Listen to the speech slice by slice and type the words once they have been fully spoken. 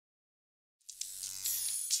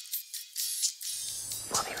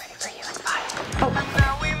We'll be ready for you in 5. Oh.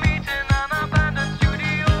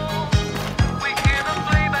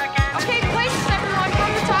 Okay, places, everyone,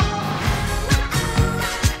 from the top.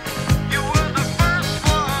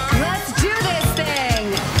 Let's do this thing!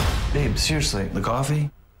 Babe, seriously, the coffee?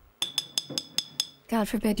 God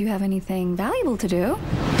forbid you have anything valuable to do.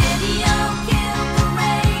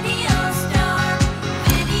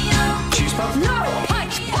 Cheese puff? No!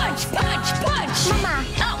 Punch, punch, punch, punch! Mama,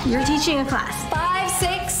 you're teaching a class. 5,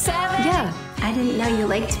 6, 7. Yeah. I didn't know you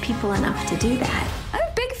liked people enough to do that. I'm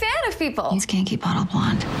a big fan of people. He's kinky bottle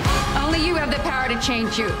blonde. Only you have the power to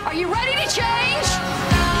change you. Are you ready to change?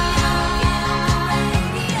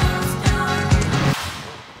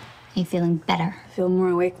 Are you feeling better? I feel more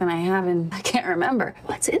awake than I have, and I can't remember.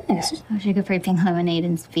 What's in this? Oh, sugar-free pink lemonade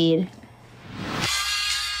and speed.